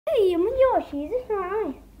Yoshi. Is this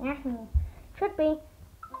right? Yeah, should be.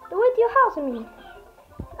 The way to your house, I mean.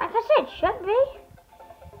 Like I said, should be.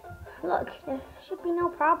 Look, there should be no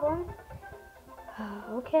problem.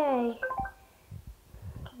 Okay.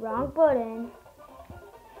 Wrong button.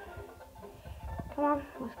 Come on,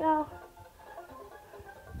 let's go.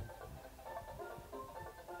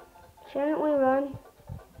 Shouldn't we run?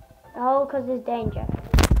 No, because there's danger.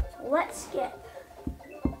 So let's skip.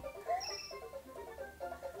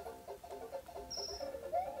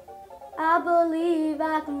 I believe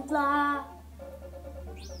I can fly.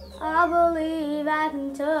 I believe I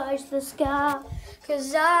can touch the sky.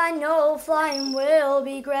 'Cause I know flying will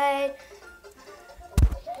be great.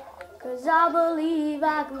 'Cause I believe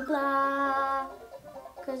I can fly.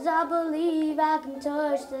 'Cause I believe I can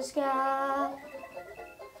touch the sky.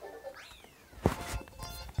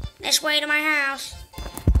 This way to my house.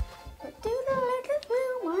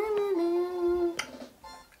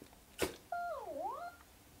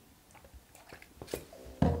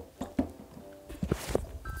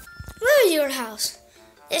 Where's your house?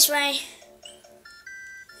 This way.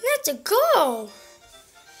 Let's go.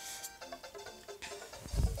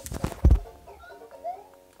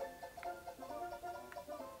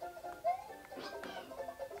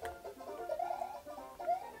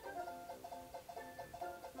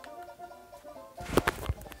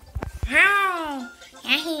 Oh,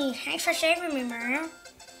 yay! Thanks for saving me, Mario.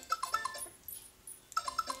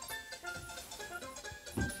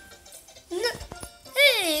 No,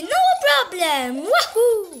 hey, no problem!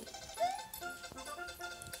 Woohoo!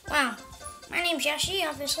 Wow, my name's Yoshi,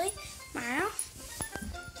 obviously. Mario.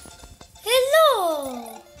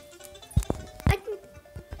 Hello!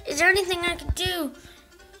 Is there anything I could do?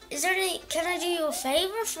 Can I do you a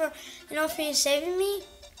favor for you saving me?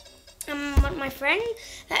 With my friend,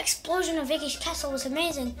 that explosion of Vicky's castle was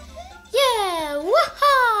amazing. Yeah,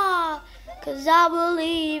 woohoo! 'Cause I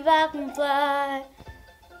believe I can fly.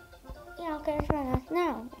 Yeah, okay, that's right.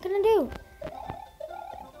 Now, what can I do?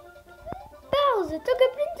 Bowser took a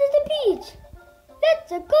princess to the beach.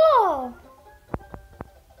 Let's go.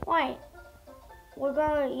 Wait,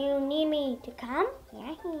 you need me to come?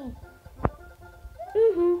 Yeah.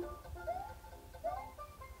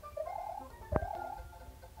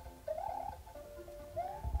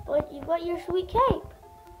 But you got your sweet cape.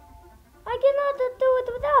 I cannot do it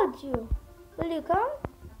without you. Will you come?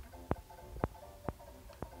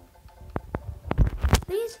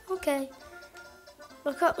 Please? Okay.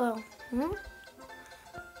 Look up though.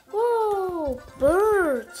 Whoa,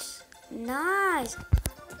 birds. Nice.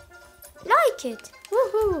 Like it.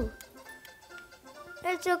 Woohoo.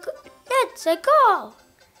 Let's go.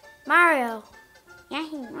 Mario. Yeah,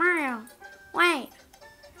 Mario. Wait.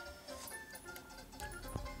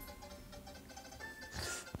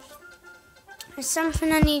 There's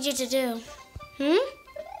something I need you to do.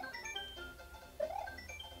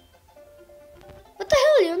 What the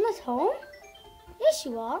hell? You're not home? Yes,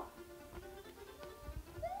 you are.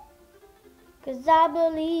 'Cause I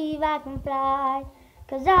believe I can fly.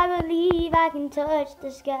 'Cause I believe I can touch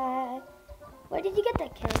the sky. Where did you get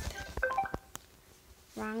that cape?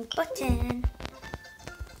 Wrong button.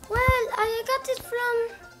 Well, I got it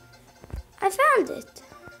I found it.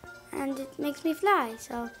 And it makes me fly,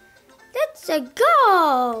 so let's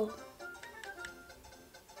go!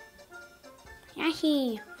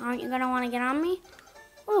 Yahee! Aren't you gonna want to get on me?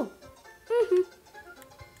 Oh,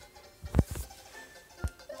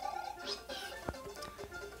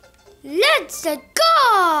 Let's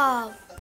go!